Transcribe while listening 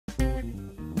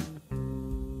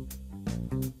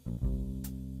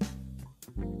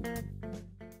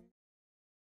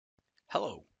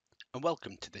Hello and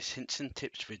welcome to this Hints and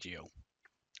Tips video.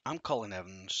 I'm Colin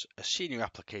Evans, a Senior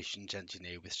Applications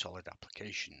Engineer with Solid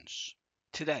Applications.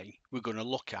 Today we're going to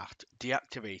look at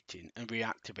deactivating and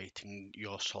reactivating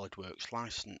your SOLIDWORKS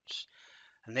license,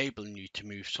 enabling you to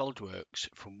move SOLIDWORKS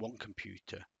from one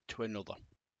computer to another.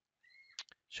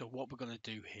 So what we're going to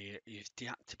do here is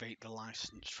deactivate the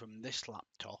license from this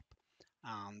laptop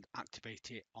and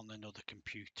activate it on another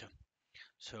computer.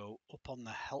 So up on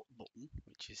the help button,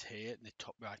 which is here in the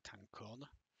top right hand corner,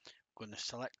 I'm going to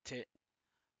select it,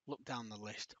 look down the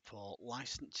list for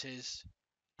licenses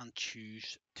and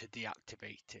choose to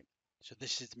deactivate it. So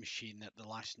this is the machine that the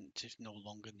license is no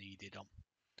longer needed on.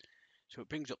 So it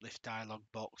brings up this dialog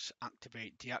box,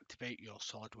 activate, deactivate your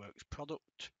SOLIDWORKS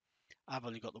product. I've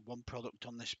only got the one product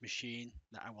on this machine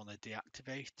that I want to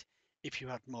deactivate. If you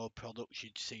had more products,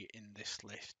 you'd see it in this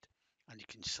list and you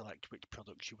can select which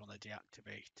products you want to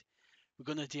deactivate.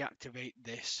 We're going to deactivate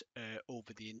this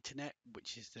over the internet,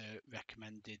 which is the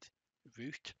recommended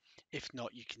route. If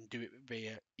not, you can do it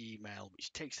via email,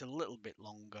 which takes a little bit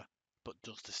longer but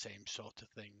does the same sort of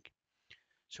thing.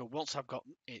 So once I've got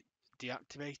it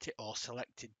deactivated or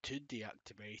selected to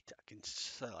deactivate, I can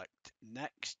select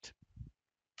next.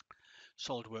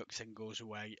 SOLIDWORKS then goes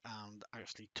away and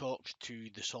actually talks to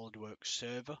the SOLIDWORKS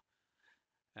server,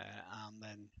 and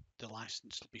then the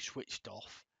license will be switched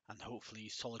off and hopefully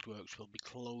SOLIDWORKS will be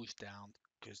closed down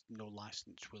because no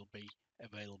license will be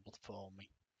available for me.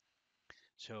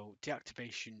 So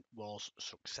deactivation was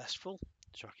successful,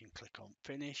 so I can click on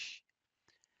finish.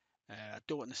 I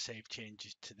don't want to save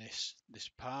changes to this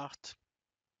part,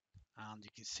 and you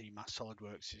can see my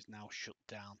SOLIDWORKS is now shut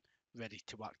down, ready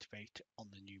to activate on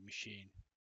the new machine.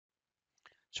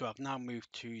 So I've now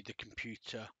moved to the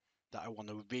computer that I want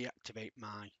to reactivate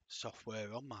my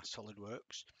software on, my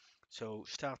SOLIDWORKS. So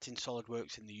starting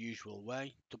SOLIDWORKS in the usual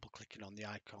way, double clicking on the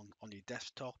icon on your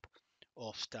desktop,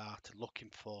 or start looking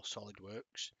for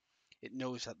SOLIDWORKS. It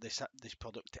knows that this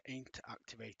product ain't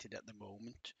activated at the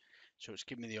moment, so it's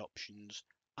giving me the options.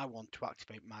 I want to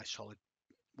activate my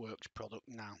SOLIDWORKS product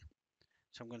now.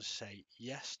 So I'm going to say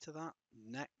yes to that,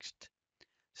 next,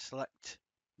 select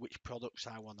which products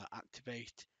I want to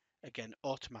activate, again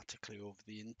automatically over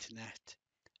the internet,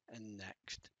 and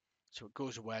next. So it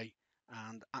goes away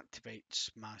and activates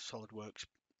my SOLIDWORKS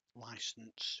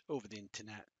license over the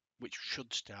internet, which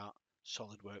should start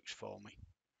SOLIDWORKS for me.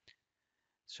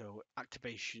 So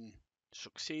activation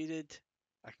succeeded.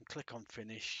 I can click on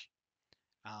finish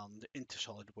and into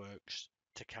SOLIDWORKS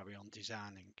to carry on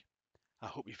designing. I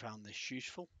hope you found this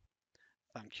useful.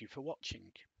 Thank you for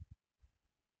watching.